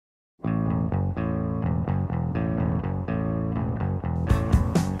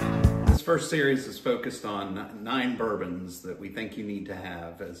first series is focused on 9 bourbons that we think you need to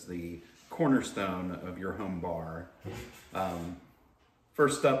have as the cornerstone of your home bar.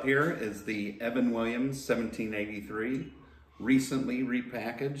 First up here is the Evan Williams 1783, recently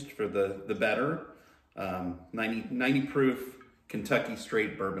repackaged for the better 90 proof Kentucky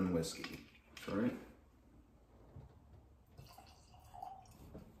straight bourbon whiskey. That's right.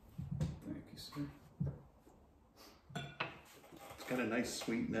 Thank you, sir. It's got a nice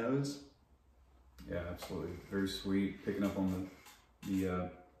sweet nose. Yeah, absolutely. Very sweet. Picking up on the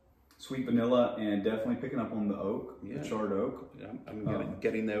sweet vanilla and definitely picking up on the oak, the charred oak. Yeah, I'm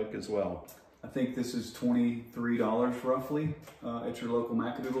getting the oak as well. I think this is $23 roughly at your local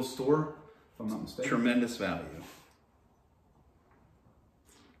Macadoodles store, if I'm not mistaken. Tremendous value.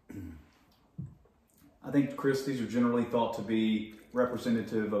 I think, Chris, these are generally thought to be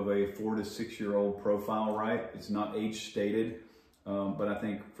representative of a 4 to 6 year old profile, right? It's not age stated, but I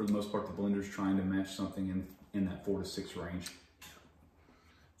think for the most part, the blender's trying to match something in that 4 to 6 range.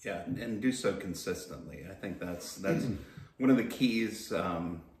 Yeah, and do so consistently. I think that's one of the keys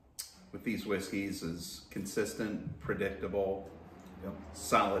with these whiskeys is consistent, predictable,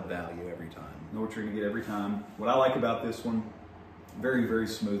 solid value every time. Know what you're gonna get every time. What I like about this one, very, very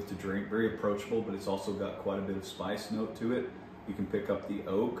smooth to drink, very approachable, but it's also got quite a bit of spice note to it. You can pick up the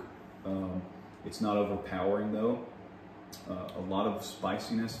oak. It's not overpowering though. A lot of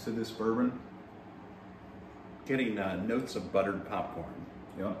spiciness to this bourbon. Getting notes of buttered popcorn.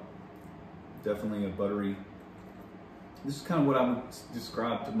 Yeah, definitely a buttery. This is kind of what I would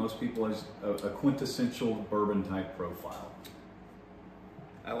describe to most people as a quintessential bourbon type profile.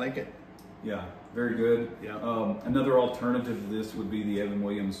 I like it. Yeah, very good. Yeah. Another alternative to this would be the Evan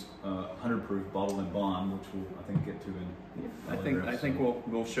Williams 100 proof bottled in bond, which we'll I think get to in. I think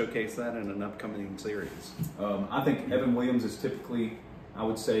we'll showcase that in an upcoming series. I think Evan Williams is typically, I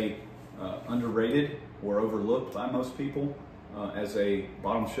would say, underrated or overlooked by most people as a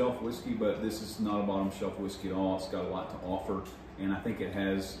bottom shelf whiskey, but this is not a bottom shelf whiskey at all. It's got a lot to offer, and I think it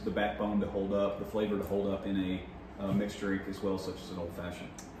has the backbone to hold up, the flavor to hold up in a mixed drink as well, such as an old fashioned.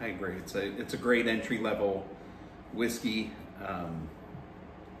 I agree. It's a great entry level whiskey,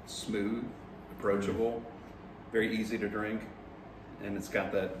 smooth, approachable, very easy to drink, and it's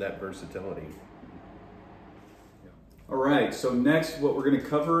got that versatility. All right, so next what we're going to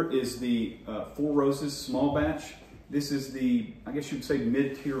cover is the Four Roses small batch. This is the, I guess you'd say,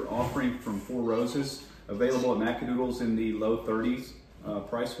 mid-tier offering from Four Roses, available at Macadoodles in the low 30s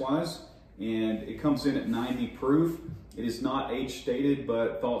price-wise, and it comes in at 90 proof. It is not age stated,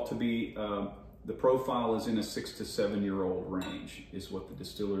 but thought to be, the profile is in a 6 to 7 year old range, is what the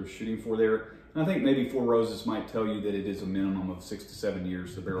distiller is shooting for there. And I think maybe Four Roses might tell you that it is a minimum of 6 to 7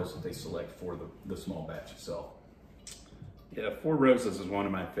 years, the barrels that they select for the small batch itself. Yeah, Four Roses is one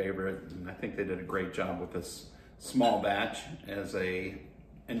of my favorite, and I think they did a great job with this small batch as a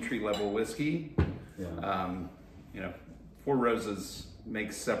entry-level whiskey. Yeah. You know, Four Roses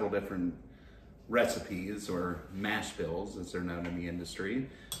makes several different recipes, or mash bills as they're known in the industry,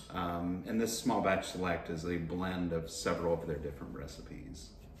 and this small batch select is a blend of several of their different recipes.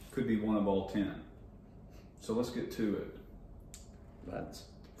 Could be one of all 10. So let's get to it. That's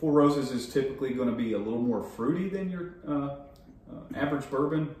Four Roses is typically going to be a little more fruity than your average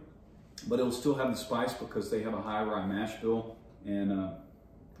bourbon, but it'll still have the spice because they have a high rye mash bill, and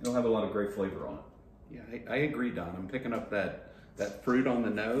it'll have a lot of great flavor on it. Yeah, I agree, Don. I'm picking up that fruit on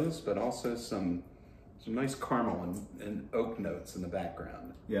the nose, but also some nice caramel and oak notes in the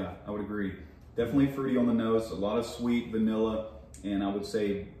background. Yeah, I would agree. Definitely fruity on the nose, a lot of sweet vanilla, and I would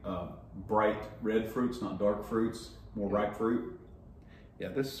say bright red fruits, not dark fruits, more ripe fruit. Yeah,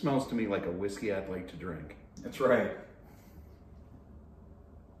 this smells to me like a whiskey I'd like to drink. That's right.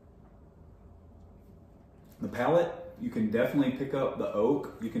 The palate, you can definitely pick up the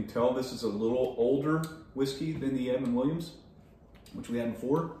oak. You can tell this is a little older whiskey than the Evan Williams, which we had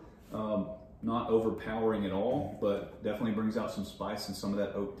before. Not overpowering at all, but definitely brings out some spice and some of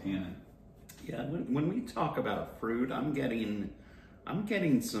that oak tannin. Yeah, when we talk about fruit, I'm getting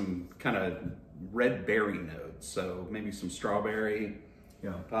some kind of red berry notes. So maybe some strawberry,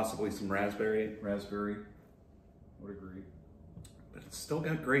 yeah, possibly some raspberry. Raspberry, would agree. But it's still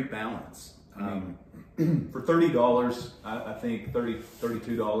got great balance. For $30, I think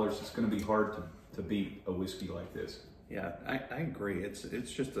 $32, it's going to be hard to beat a whiskey like this. Yeah, I agree. It's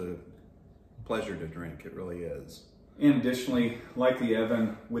just a pleasure to drink. It really is. And additionally, like the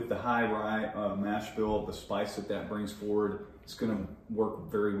Evan, with the high rye mash bill, the spice that brings forward, it's going to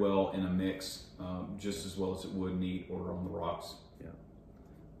work very well in a mix, just as well as it would neat or on the rocks.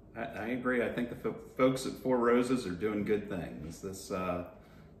 Yeah, I agree. I think the folks at Four Roses are doing good things.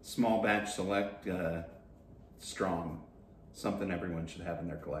 small batch select strong, something everyone should have in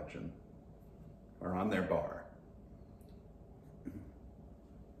their collection or on their bar.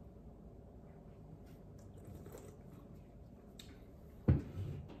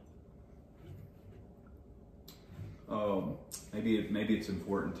 Maybe it's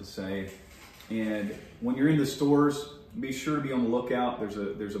important to say, and when you're in the stores, be sure to be on the lookout.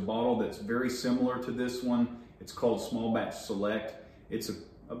 There's a bottle that's very similar to this one. It's called Small Batch Select. It's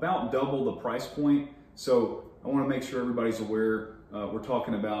about double the price point. So I want to make sure everybody's aware. We're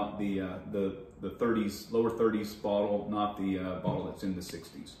talking about the 30s, lower 30s bottle, not the bottle that's in the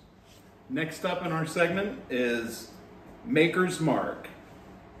 60s. Next up in our segment is Maker's Mark.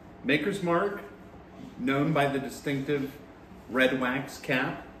 Maker's Mark, known by the distinctive red wax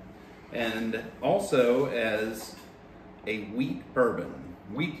cap, and also as a wheat bourbon.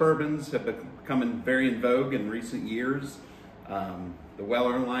 Wheat bourbons have become very in vogue in recent years. The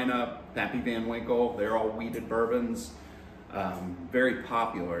Weller lineup, Pappy Van Winkle, they're all wheated bourbons. Very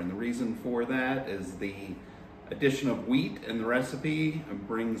popular, and the reason for that is the addition of wheat in the recipe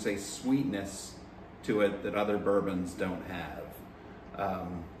brings a sweetness to it that other bourbons don't have.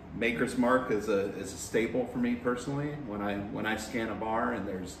 Maker's Mark is a staple for me personally. When I scan a bar and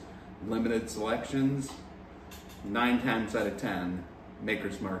there's limited selections, 9 times out of 10,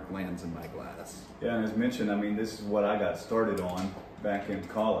 Maker's Mark lands in my glass. Yeah, and as mentioned, I mean, this is what I got started on back in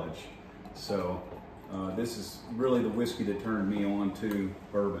college. So this is really the whiskey that turned me on to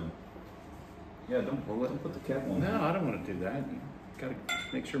bourbon. Yeah, don't put the cap on. No, I don't want to do that. You gotta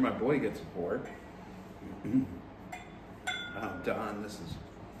make sure my boy gets a pour. Oh, Don, this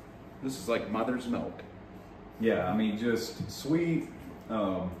is like mother's milk. Yeah, I mean, just sweet.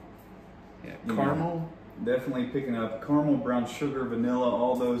 Yeah, caramel. Definitely picking up caramel, brown sugar, vanilla,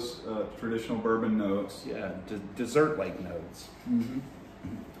 all those traditional bourbon notes. Yeah, dessert-like notes. Mm-hmm.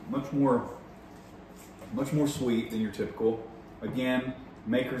 Much more sweet than your typical. Again,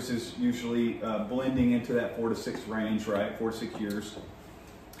 Maker's is usually blending into that 4 to 6 range, right? 4 to 6 years.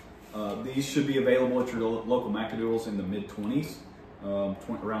 These should be available at your local Macadoodles in the mid-20s,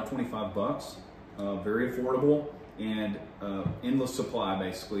 around 25 bucks. Very affordable and endless supply,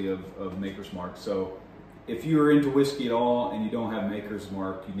 basically, of Maker's Mark. So if you are into whiskey at all and you don't have Maker's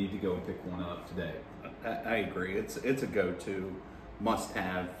Mark, you need to go and pick one up today. I agree. It's a go-to,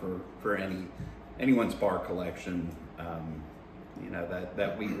 must-have for anyone's bar collection. You know,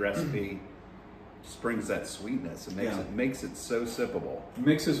 that wheat recipe just brings that sweetness. It makes it so sippable.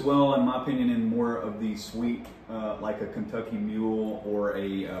 Mixes well, in my opinion, in more of the sweet, like a Kentucky Mule or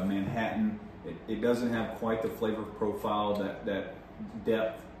a Manhattan. It doesn't have quite the flavor profile, that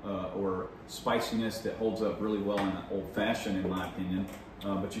depth or spiciness that holds up really well in an old fashioned, in my opinion.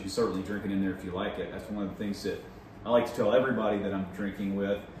 But you can certainly drink it in there if you like it. That's one of the things that I like to tell everybody that I'm drinking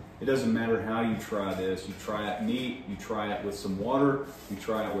with. It doesn't matter how you try this. You try it neat, you try it with some water, you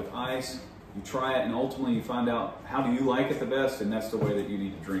try it with ice, you try it, and ultimately you find out how do you like it the best, and that's the way that you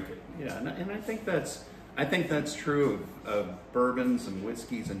need to drink it. Yeah, and I think that's true of bourbons and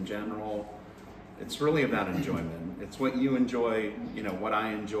whiskeys in general. It's really about enjoyment. It's what you enjoy, you know, what I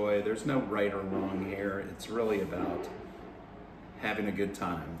enjoy. There's no right or wrong here. It's really about having a good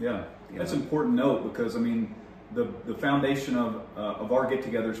time. Yeah, that's an important note, because I mean, the foundation of our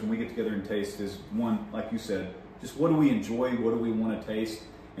get-togethers when we get together and taste is, one, like you said, just what do we enjoy, what do we want to taste,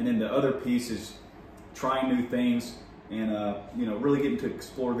 and then the other piece is trying new things and you know, really getting to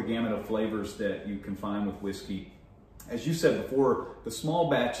explore the gamut of flavors that you can find with whiskey. As you said before, the small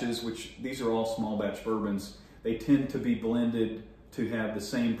batches, which these are all small batch bourbons, they tend to be blended to have the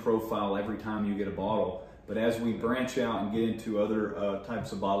same profile every time you get a bottle. But as we branch out and get into other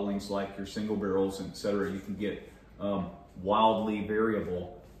types of bottlings, like your single barrels, et cetera, you can get wildly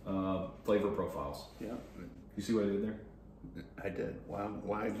variable flavor profiles. Yeah. You see what I did there? I did.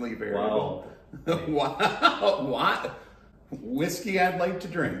 Widely variable. Wow. Wow. What? Whiskey I'd like to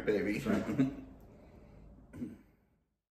drink, baby. Right.